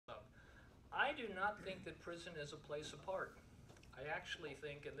I do not think that prison is a place apart. I actually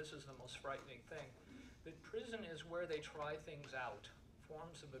think, and this is the most frightening thing, that prison is where they try things out,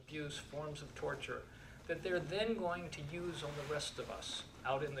 forms of abuse, forms of torture, that they're then going to use on the rest of us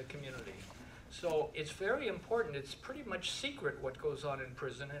out in the community. So it's very important. It's pretty much secret what goes on in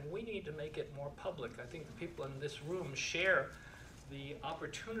prison, and we need to make it more public. I think the people in this room share the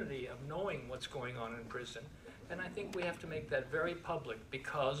opportunity of knowing what's going on in prison, and I think we have to make that very public,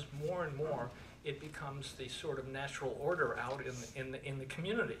 because more and more it becomes the sort of natural order out in the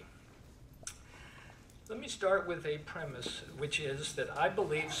community. Let me start with a premise, which is that I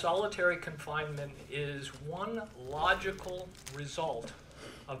believe solitary confinement is one logical result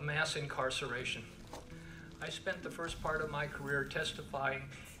of mass incarceration. I spent the first part of my career testifying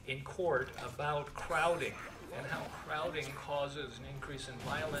in court about crowding and how crowding causes an increase in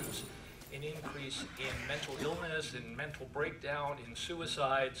violence, an increase in mental illness, in mental breakdown, in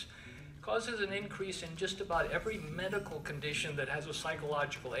suicides, causes an increase in just about every medical condition that has a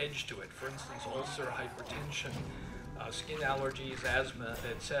psychological edge to it. For instance, ulcer, hypertension, skin allergies, asthma,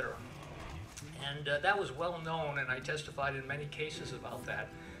 etc. And that was well known, and I testified in many cases about that.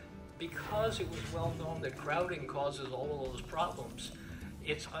 Because it was well known that crowding causes all of those problems,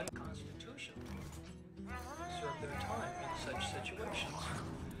 it's unconstitutional to serve their time in such situations.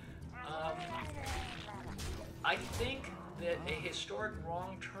 I think that a historic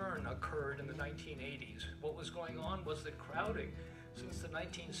wrong turn occurred in the 1980s. What was going on was that crowding since the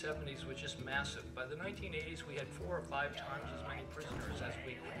 1970s was just massive. By the 1980s, we had 4 or 5 times as many prisoners as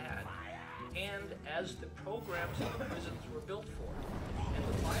we had, and as the programs in the prisons were built for. And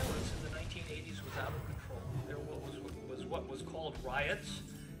the violence in the 1980s was out of control. There was what was called riots,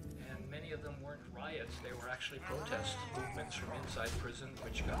 and many of them weren't riots. They were actually protest movements from inside prison,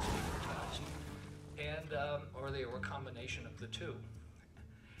 which got stigmatized. And, or they were a combination of the two.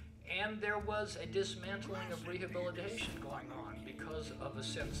 And there was a dismantling of rehabilitation going on because of a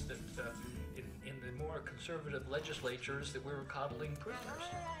sense that in the more conservative legislatures that we were coddling prisoners.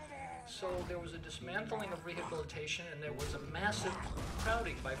 So there was a dismantling of rehabilitation, and there was a massive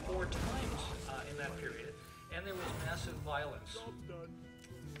crowding by 4 times in that period, and there was massive violence.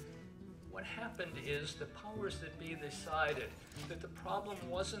 What happened is the powers that be decided that the problem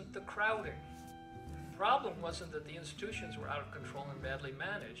wasn't the crowding. The problem wasn't that the institutions were out of control and badly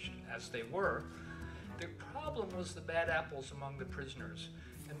managed, as they were. The problem was the bad apples among the prisoners,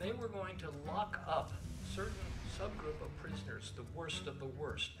 and they were going to lock up a certain subgroup of prisoners, the worst of the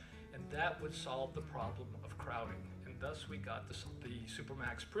worst, and that would solve the problem of crowding. And thus we got the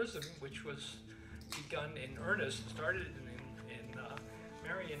Supermax prison, which was begun in earnest, started in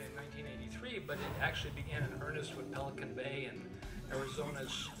Marion in 1983, but it actually began in earnest with Pelican Bay and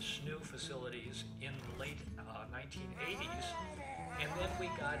Arizona's SNU facilities in the late 1980s, and then we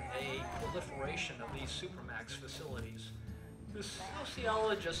got a proliferation of these Supermax facilities. The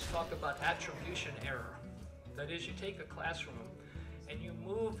sociologists talk about attribution error. That is, you take a classroom and you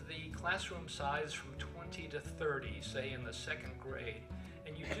move the classroom size from 20 to 30, say in the 2nd grade,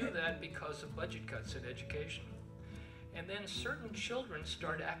 and you do that because of budget cuts in education. And then certain children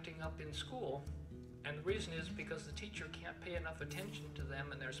start acting up in school, and the reason is because the teacher can't pay enough attention to them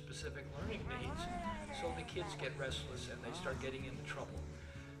and their specific learning needs, so the kids get restless and they start getting into trouble.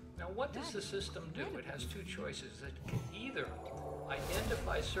 Now, what does the system do? It has 2 choices. It can either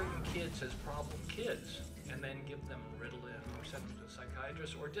identify certain kids as problem kids and then give them Ritalin or send them to a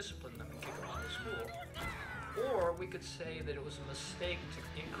psychiatrist or discipline them and kick them out of school. Or we could say that it was a mistake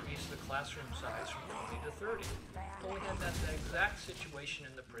to increase the classroom size from 20 to 30. Well, we had that exact situation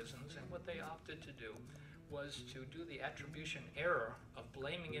in the prisons, and what they opted to do was to do the attribution error of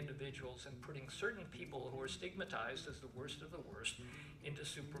blaming individuals and putting certain people who were stigmatized as the worst of the worst into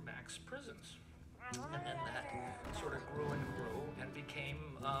Supermax prisons. And then that sort of grew and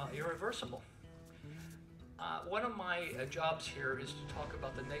became irreversible. One of my jobs here is to talk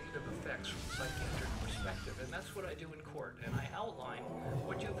about the negative effects from a psychiatric perspective, and that's what I do in court. And I outline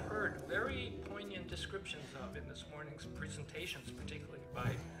what you've heard very poignant descriptions of in this morning's presentations, particularly by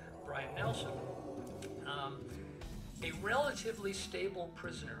Brian Nelson. A relatively stable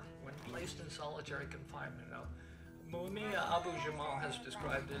prisoner, when placed in solitary confinement. Now, Mumia Abu-Jamal has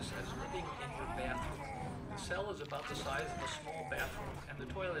described this as living in your bathroom. The cell is about the size of a small bathroom, and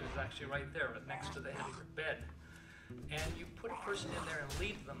the toilet is actually right there, next to the head of your bed. And you put a person in there and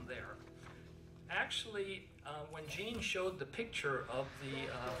leave them there. Actually, when Gene showed the picture of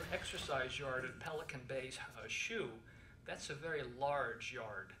the exercise yard at Pelican Bay's SHU, that's a very large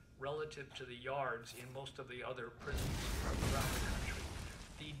yard relative to the yards in most of the other prisons around the country.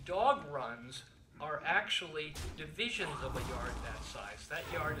 The dog runs are actually divisions of a yard that size. That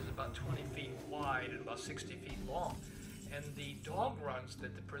yard is about 20 feet wide and about 60 feet long. And the dog runs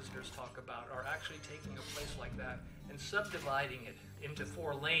that the prisoners talk about are actually taking a place like that and subdividing it into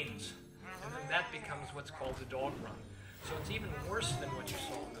 4 lanes. And then that becomes what's called the dog run. So it's even worse than what you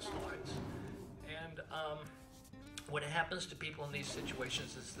saw in the slides. And what happens to people in these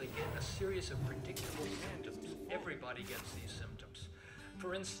situations is they get a series of predictable symptoms. Everybody gets these symptoms.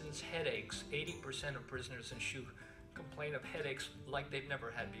 For instance, headaches. 80% of prisoners in SHU complain of headaches like they've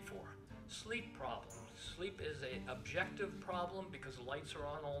never had before. Sleep problems. Sleep is an objective problem because the lights are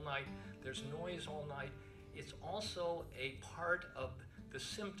on all night, there's noise all night. It's also a part of the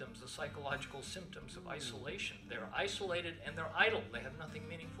symptoms, the psychological symptoms of isolation. They're isolated and they're idle. They have nothing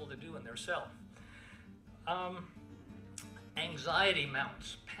meaningful to do in their cell. Anxiety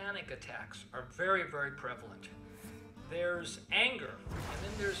mounts, panic attacks are very, very prevalent. There's anger, and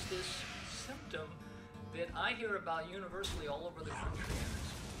then there's this symptom that I hear about universally all over the country, and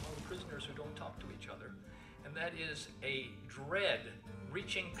it's among prisoners who don't talk to each other, and that is a dread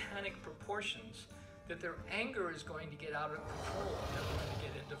reaching panic proportions that their anger is going to get out of control and they're going to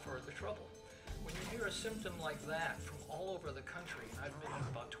get into further trouble. When you hear a symptom like that from all over the country, and I've been in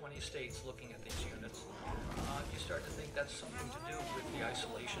about 20 states looking at these units, you start to think that's something to do with the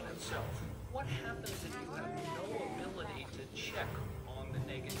isolation itself. What happens if you have no ability to check on the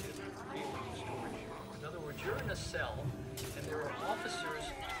negative reading story? In other words, you're in a cell and there are officers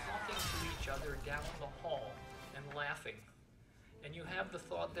talking to each other down the hall and laughing. And you have the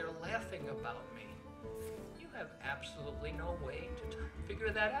thought, they're laughing about me. You have absolutely no way to figure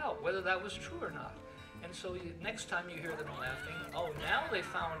that out, whether that was true or not. And so next time you hear them laughing, oh, now they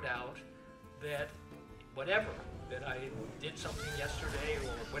found out that whatever, that I did something yesterday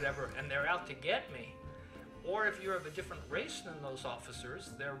or whatever, and they're out to get me. Or if you're of a different race than those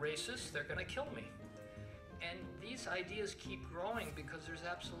officers, they're racist, they're going to kill me. And these ideas keep growing because there's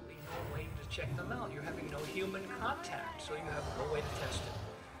absolutely no way to check them out. You're having no human contact, so you have no way to test it.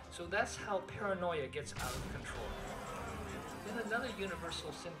 So that's how paranoia gets out of control. Then another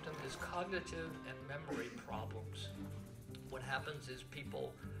universal symptom is cognitive and memory problems. What happens is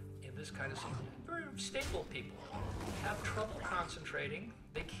people in this kind of symptom, very stable people, have trouble concentrating.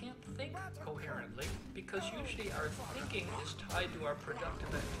 They can't think coherently because usually our thinking is tied to our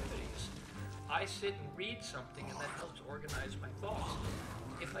productive activities. I sit and read something and that helps organize my thoughts.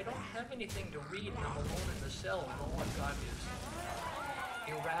 If I don't have anything to read and I'm alone in the cell and all I've got is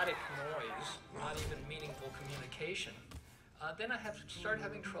erratic noise, not even meaningful communication, then I have to start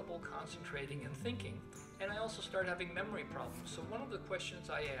having trouble concentrating and thinking, and I also start having memory problems. So one of the questions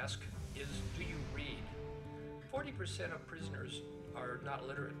I ask is, do you read? 40% of prisoners are not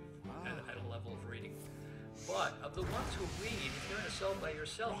literate at a level of reading. But of the ones who read, if you're in a cell by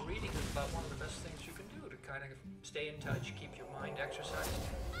yourself, reading is about one of the best things you can do to kind of stay in touch, keep your mind exercised.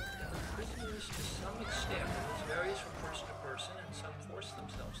 And the prisoners, to some extent, it varies from person to person, and some force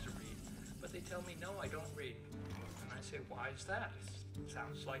themselves to read, but they tell me, no, I don't read. And I say, why is that? It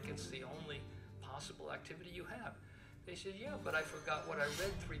sounds like it's the only possible activity you have. They said, yeah, but I forgot what I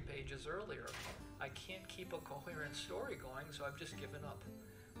read 3 pages earlier. I can't keep a coherent story going, so I've just given up.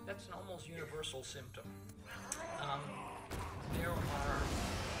 That's an almost universal symptom. There are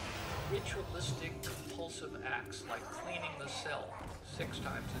ritualistic, compulsive acts like cleaning the cell 6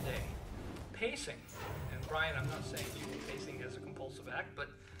 times a day. Pacing, and Brian, I'm not saying you pacing is a compulsive act, but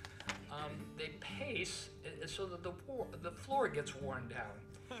they pace so that the floor gets worn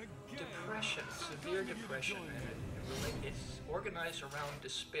down. Depression, severe depression, and it's organized around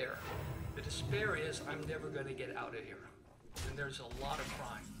despair. The despair is, I'm never going to get out of here. And there's a lot of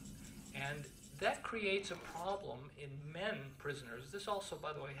crime. And that creates a problem in men prisoners. This also,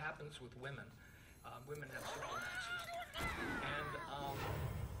 by the way, happens with women. Women have similar answers. And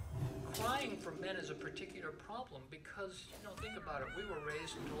crying for men is a particular problem because, think about it. We were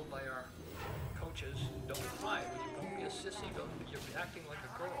raised and told by our coaches, don't cry. Don't be a sissy. You're acting like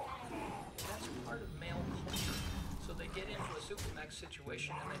a girl. That's part of male culture. So they get into a supermax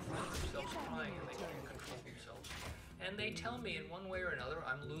situation and they find themselves crying and they can't control themselves. And they tell me in one way or another,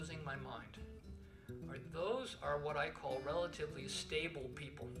 I'm losing my mind. Those are what I call relatively stable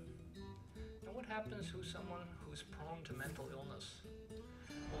people. Now what happens to someone who's prone to mental illness?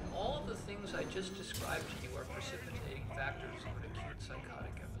 Well, all of the things I just described to you are precipitating factors of an acute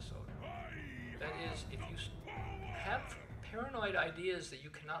psychotic episode. That is, if you have paranoid ideas that you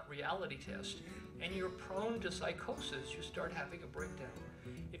cannot reality test, and you're prone to psychosis, you start having a breakdown.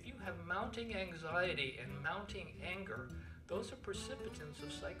 If you have mounting anxiety and mounting anger, those are precipitants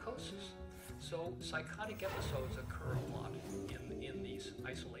of psychosis. So psychotic episodes occur a lot in these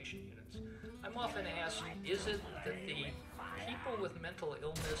isolation units. I'm often asked, is it that the people with mental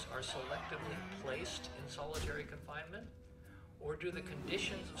illness are selectively placed in solitary confinement? Or do the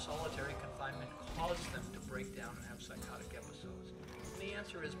conditions of solitary confinement cause them to break down and have psychotic episodes? And the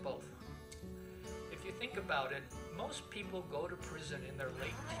answer is both. If you think about it, most people go to prison in their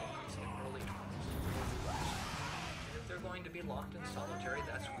late teens and early 20s. And if they're going to be locked in solitary,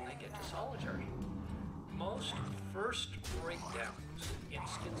 that's when they get to solitary. Most first breakdowns in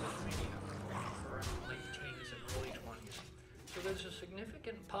schizophrenia occur in late teens and early 20s. So there's a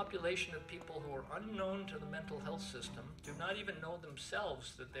significant population of people who are unknown to the mental health system, do not even know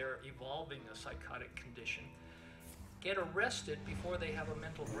themselves that they're evolving a psychotic condition, get arrested before they have a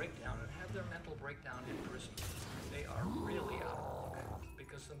mental breakdown and have their mental breakdown in prison. They are really out of luck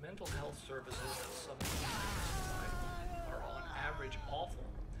because the mental health services at some are on average awful.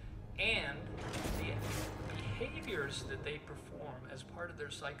 And the behaviors that they perform as part of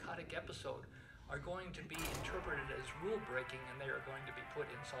their psychotic episode are going to be interpreted as rule breaking, and they are going to be put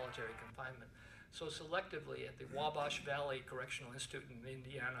in solitary confinement. So selectively at the Wabash Valley Correctional Institute in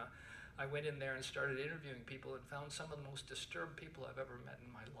Indiana, I went in there and started interviewing people and found some of the most disturbed people I've ever met in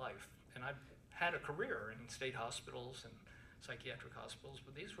my life. And I've had a career in state hospitals and psychiatric hospitals,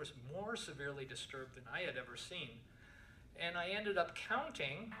 but these were more severely disturbed than I had ever seen. And I ended up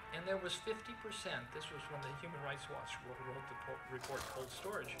counting, and there was 50%. This was when the Human Rights Watch wrote the report Cold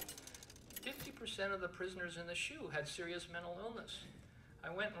Storage. 50% of the prisoners in the SHU had serious mental illness. I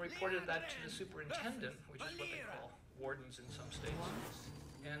went and reported that to the superintendent, which is what they call wardens in some states.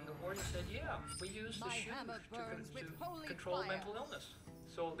 And the warden said, yeah, we use the SHU to control mental illness.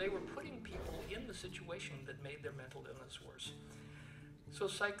 So they were putting people in the situation that made their mental illness worse. So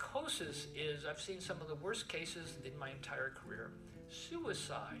psychosis is, I've seen some of the worst cases in my entire career.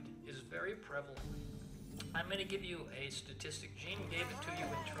 Suicide is very prevalent. I'm going to give you a statistic. Jean gave it to you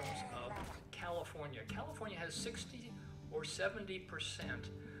in terms of California. California has 60 or 70%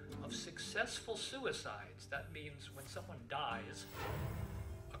 of successful suicides. That means when someone dies,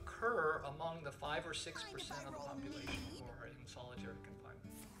 occur among the 5 or 6% of the population who are in solitary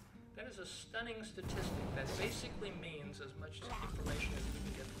confinement. That is a stunning statistic. That basically means, as much information as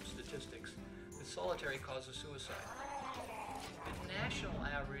we can get from statistics, that solitary causes suicide. The national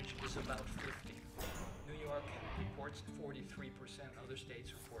average is about 50. New York reports 43%, other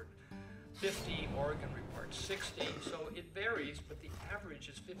states report 50, Oregon reports 60, so it varies, but the average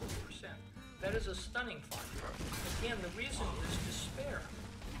is 50%. That is a stunning finding. Again, the reason is despair.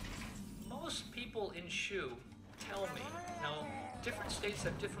 Most people in SHU tell me, now different states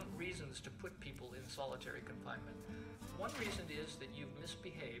have different reasons to put people in solitary confinement. One reason is that you've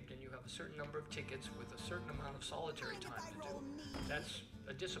misbehaved and you have a certain number of tickets with a certain amount of solitary time to do. That's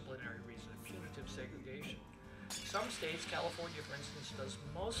a disciplinary reason, punitive segregation. Some states, California for instance, does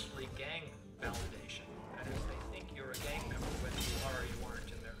mostly gang validation. That is, they think you're a gang member whether you are or you aren't,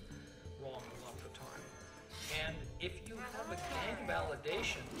 and they're wrong a lot of the time. And if you have a gang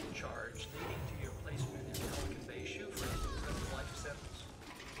validation charge leading to your placement in Pelican Bay SHU, for instance, that's a life sentence.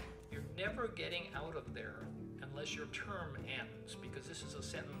 You're never getting out of there unless your term ends, because this is a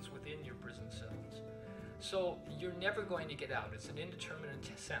sentence within your prison sentence. So you're never going to get out. It's an indeterminate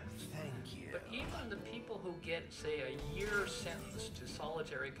sentence. Thank you. But even the people who get, say, a year sentence to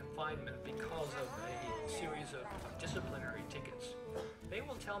solitary confinement because of a series of disciplinary tickets, they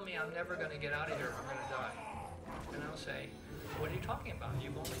will tell me, I'm never going to get out of here, I'm going to die. And I'll say, what are you talking about?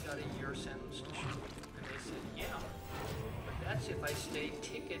 You've only got a year sentence to shoot. And they said, yeah, but that's if I stay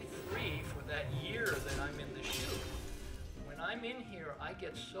ticket-free for that year that I'm in the SHU. When I'm in here, I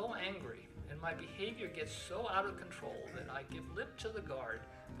get so angry and my behavior gets so out of control that I give lip to the guard,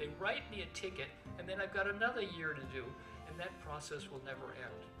 they write me a ticket, and then I've got another year to do, and that process will never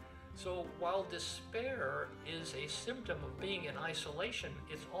end. So while despair is a symptom of being in isolation,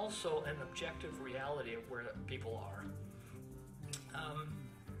 it's also an objective reality of where people are.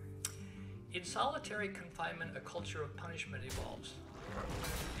 In solitary confinement, a culture of punishment evolves,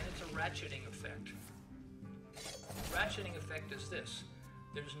 and it's a ratcheting effect. Ratcheting effect is this.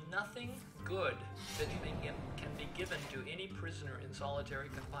 There's nothing good that can be given to any prisoner in solitary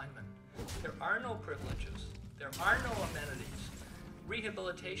confinement. There are no privileges. There are no amenities.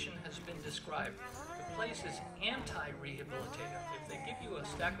 Rehabilitation has been described. The place is anti-rehabilitative. If they give you a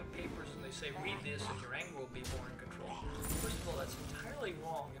stack of papers and they say, read this and your anger will be more in control. First of all, that's entirely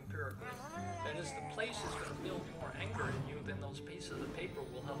wrong empirically. That is, the place is going to build more anger in you than those pieces of paper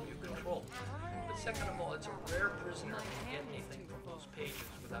will help you control. But second of all, it's a rare prisoner who can get anything from those pages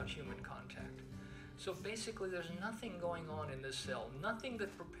without human contact. So basically, there's nothing going on in this cell, nothing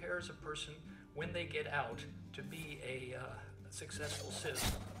that prepares a person when they get out to be a successful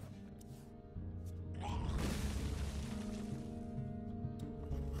citizen.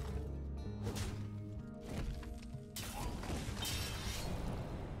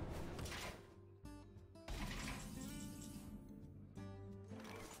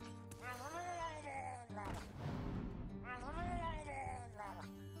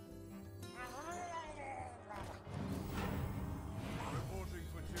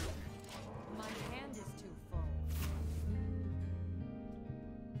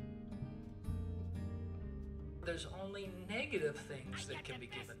 there's only negative things that can be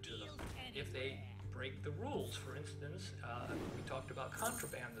given to them if they break the rules. For instance, we talked about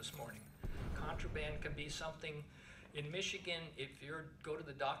contraband this morning. Contraband can be something. In Michigan, if you go to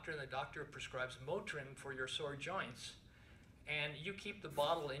the doctor and the doctor prescribes Motrin for your sore joints, and you keep the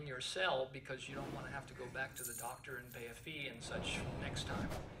bottle in your cell because you don't want to have to go back to the doctor and pay a fee and such next time,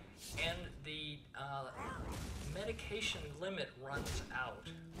 and the medication limit runs out,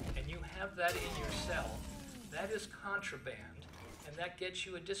 and you have that in your cell, that is contraband, and that gets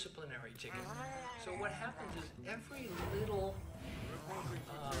you a disciplinary ticket. So what happens is every little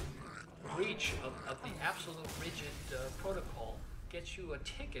breach of the absolute rigid protocol gets you a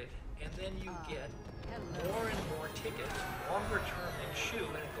ticket, and then you get more and more tickets, longer term than shoe,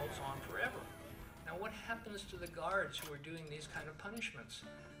 and it goes on forever. Now what happens to the guards who are doing these kind of punishments?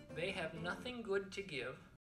 They have nothing good to give,